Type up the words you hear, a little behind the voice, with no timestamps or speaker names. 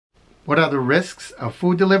What are the risks of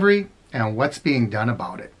food delivery and what's being done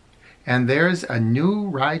about it? And there's a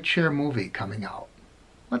new rideshare movie coming out.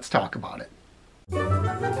 Let's talk about it.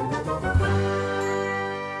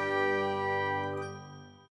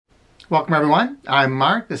 Welcome everyone, I'm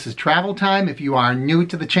Mark, this is Travel Time. If you are new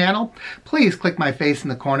to the channel, please click my face in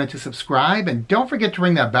the corner to subscribe, and don't forget to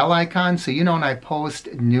ring that bell icon so you know when I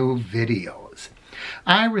post new videos.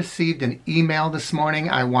 I received an email this morning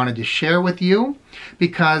I wanted to share with you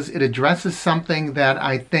because it addresses something that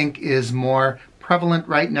I think is more prevalent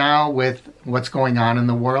right now with what's going on in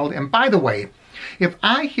the world. And by the way, if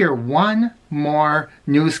I hear one more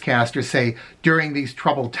newscaster say, during these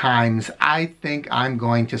troubled times, I think I'm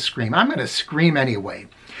going to scream. I'm going to scream anyway.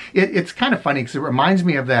 It's kind of funny because it reminds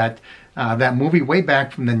me of that movie way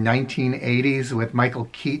back from the 1980s with Michael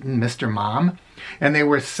Keaton, Mr. Mom, and they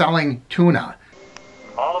were selling tuna.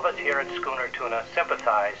 All of us here at Schooner Tuna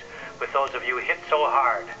sympathize with those of you hit so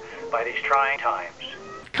hard by these trying times.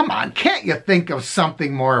 Come on, can't you think of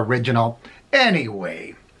something more original?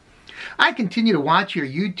 Anyway, I continue to watch your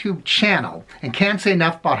YouTube channel and can't say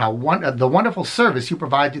enough about how the wonderful service you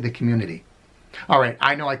provide to the community. All right,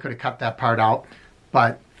 I know I could have cut that part out,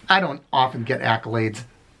 but I don't often get accolades,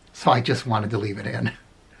 so I just wanted to leave it in.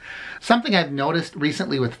 Something I've noticed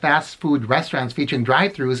recently with fast food restaurants featuring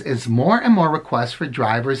drive-thrus is more and more requests for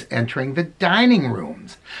drivers entering the dining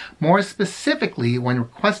rooms. More specifically, when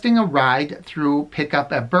requesting a ride through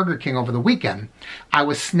pickup at Burger King over the weekend, I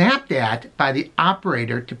was snapped at by the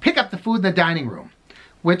operator to pick up the food in the dining room,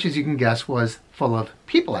 which, as you can guess, was full of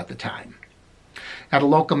people at the time. At a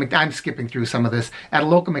local I'm skipping through some of this. At a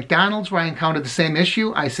local McDonald's where I encountered the same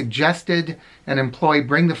issue, I suggested an employee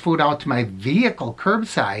bring the food out to my vehicle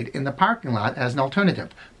curbside in the parking lot as an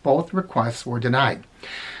alternative. Both requests were denied.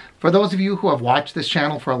 For those of you who have watched this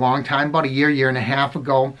channel for a long time, about a year and a half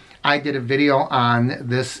ago, I did a video on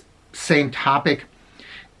this same topic.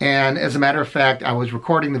 And as a matter of fact, I was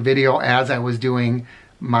recording the video as I was doing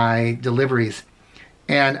my deliveries.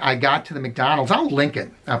 And I got to the McDonald's. I'll link it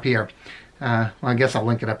up here. Well, I guess I'll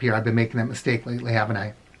link it up here. I've been making that mistake lately, haven't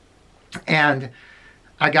I? And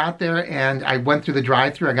I got there and I went through the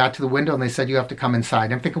drive-thru. I got to the window and they said, you have to come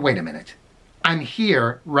inside. I'm thinking, wait a minute. I'm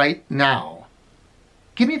here right now.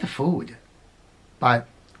 Give me the food. But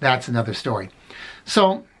that's another story.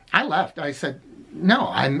 So I left. I said, no,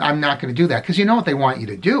 I'm not going to do that, because you know what they want you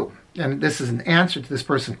to do. And this is an answer to this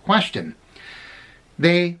person's question.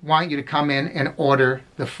 They want you to come in and order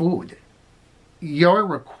the food. Your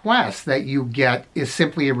request that you get is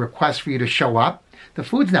simply a request for you to show up. The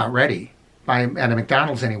food's not ready, at a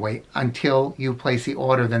McDonald's anyway, until you place the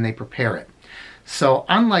order, then they prepare it. So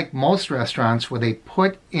unlike most restaurants where they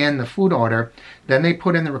put in the food order, then they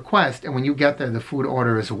put in the request, and when you get there, the food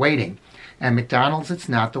order is waiting. At McDonald's, it's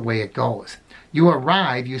not the way it goes. You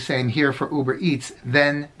arrive, you say, I'm here for Uber Eats,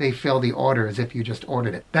 then they fill the order as if you just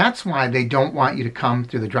ordered it. That's why they don't want you to come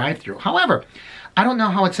through the drive-thru. However, I don't know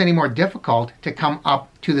how it's any more difficult to come up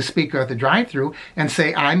to the speaker at the drive-thru and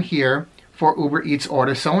say, I'm here for Uber Eats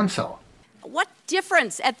order so-and-so. What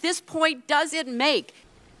difference at this point does it make?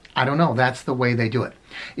 I don't know. That's the way they do it.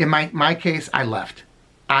 In my case, I left.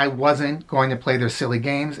 I wasn't going to play their silly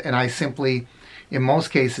games, and I simply, in most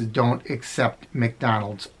cases, don't accept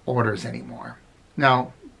McDonald's orders anymore.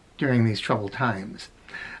 Now, during these troubled times.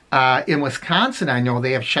 In Wisconsin, I know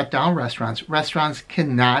they have shut down restaurants. Restaurants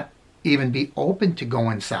cannot even be open to go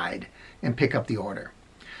inside and pick up the order.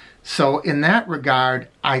 So in that regard,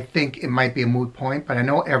 I think it might be a moot point, but I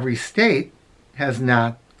know every state has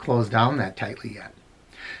not closed down that tightly yet.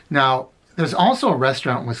 Now, there's also a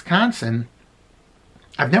restaurant in Wisconsin.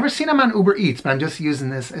 I've never seen them on Uber Eats, but I'm just using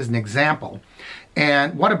this as an example.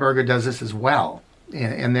 And Whataburger does this as well.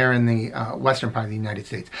 And they're in the western part of the United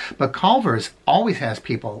States. But Culver's always has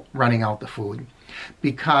people running out the food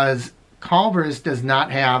because Culver's does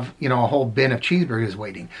not have, a whole bin of cheeseburgers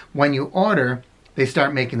waiting. When you order, they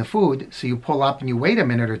start making the food, so you pull up and you wait a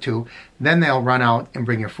minute or two, then they'll run out and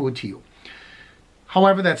bring your food to you.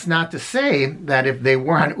 However, that's not to say that if they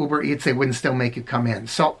were on Uber Eats, they wouldn't still make you come in.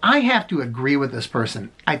 So I have to agree with this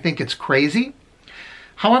person. I think it's crazy.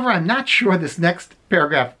 However, I'm not sure this next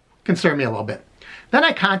paragraph concerned me a little bit. Then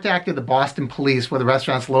I contacted the Boston police where the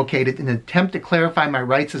restaurant's located in an attempt to clarify my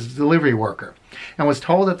rights as a delivery worker, and was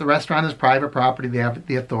told that the restaurant is private property. They have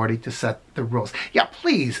the authority to set the rules. Yeah,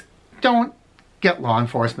 please don't get law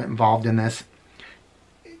enforcement involved in this.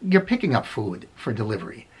 You're picking up food for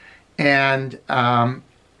delivery. And,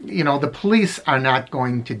 the police are not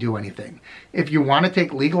going to do anything. If you want to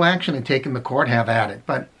take legal action and take them to court, have at it.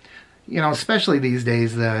 But, especially these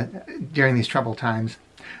days, during these troubled times,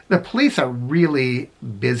 the police are really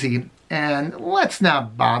busy and let's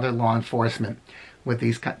not bother law enforcement with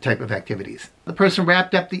these type of activities. The person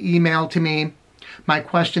wrapped up the email to me. My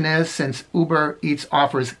question is, since Uber Eats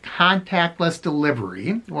offers contactless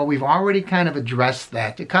delivery, well, we've already kind of addressed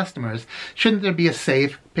that to customers, shouldn't there be a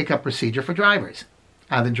safe pickup procedure for drivers?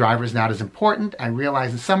 The driver is not as important. I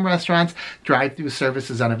realize in some restaurants, drive-through service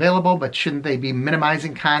is unavailable, but shouldn't they be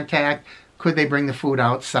minimizing contact? Could they bring the food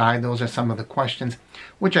outside? Those are some of the questions,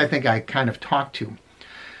 which I think I kind of talked to.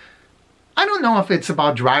 I don't know if it's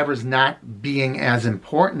about drivers not being as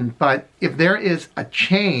important, but if there is a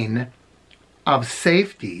chain of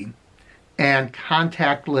safety and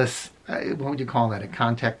contactless, what would you call that? A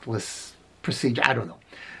contactless procedure? I don't know.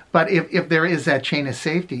 But if there is that chain of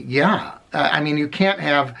safety, yeah. I mean, you can't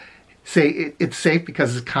have, say, it's safe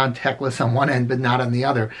because it's contactless on one end, but not on the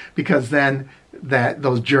other, because then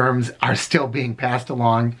those germs are still being passed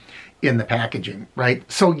along in the packaging, right?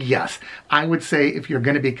 So yes, I would say if you're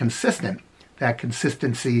going to be consistent, that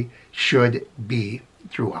consistency should be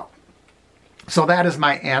throughout. So that is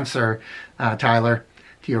my answer, Tyler,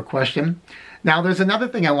 to your question. Now, there's another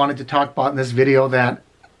thing I wanted to talk about in this video that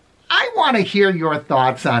I want to hear your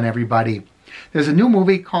thoughts on, everybody. There's a new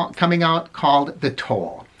movie coming out called The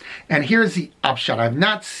Toll. And here's the upshot. I've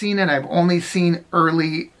not seen it. I've only seen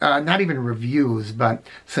early, not even reviews, but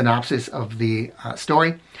synopsis of the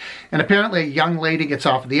story. And apparently a young lady gets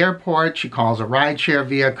off at the airport. She calls a rideshare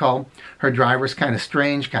vehicle. Her driver's kind of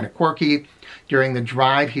strange, kind of quirky. During the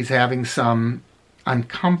drive, he's having some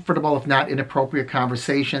uncomfortable, if not inappropriate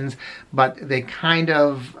conversations, but they kind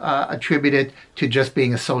of attribute it to just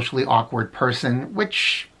being a socially awkward person,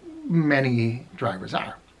 which many drivers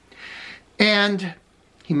are. And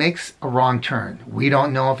he makes a wrong turn. We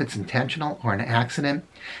don't know if it's intentional or an accident.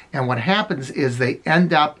 And what happens is they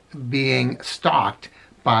end up being stalked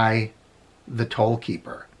by the toll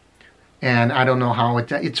keeper. And I don't know how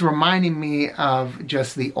it's reminding me of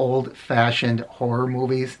just the old-fashioned horror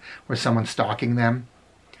movies where someone's stalking them.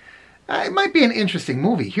 It might be an interesting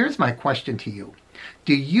movie. Here's my question to you.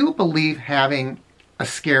 Do you believe having a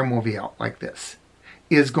scare movie out like this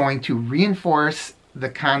is going to reinforce the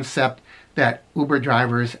concept that Uber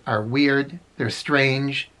drivers are weird, they're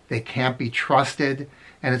strange, they can't be trusted,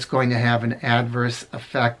 and it's going to have an adverse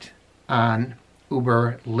effect on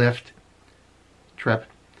Uber, Lyft trip?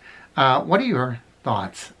 What are your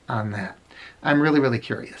thoughts on that? I'm really, really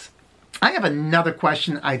curious. I have another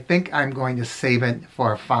question. I think I'm going to save it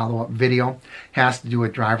for a follow-up video. It has to do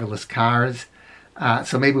with driverless cars.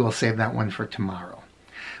 So maybe we'll save that one for tomorrow.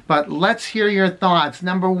 But let's hear your thoughts.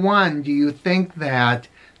 Number one, do you think that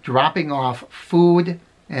dropping off food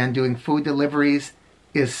and doing food deliveries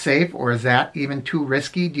is safe, or is that even too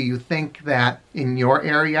risky? Do you think that in your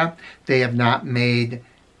area they have not made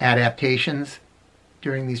adaptations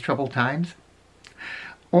during these troubled times?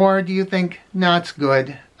 Or do you think, no, it's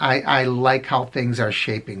good, I like how things are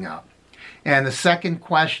shaping up? And the second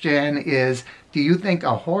question is, do you think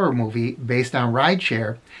a horror movie based on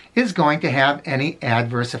rideshare is going to have any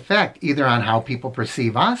adverse effect, either on how people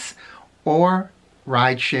perceive us or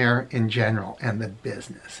rideshare in general and the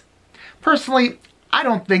business? Personally, I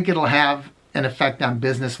don't think it'll have an effect on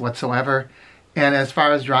business whatsoever. And as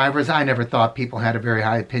far as drivers, I never thought people had a very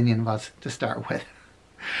high opinion of us to start with.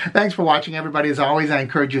 Thanks for watching, everybody. As always, I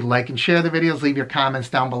encourage you to like and share the videos. Leave your comments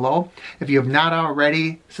down below. If you have not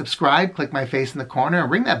already, subscribe, click my face in the corner,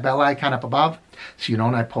 and ring that bell icon up above so you know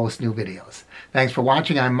when I post new videos. Thanks for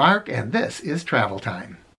watching. I'm Mark, and this is Travel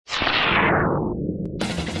Time.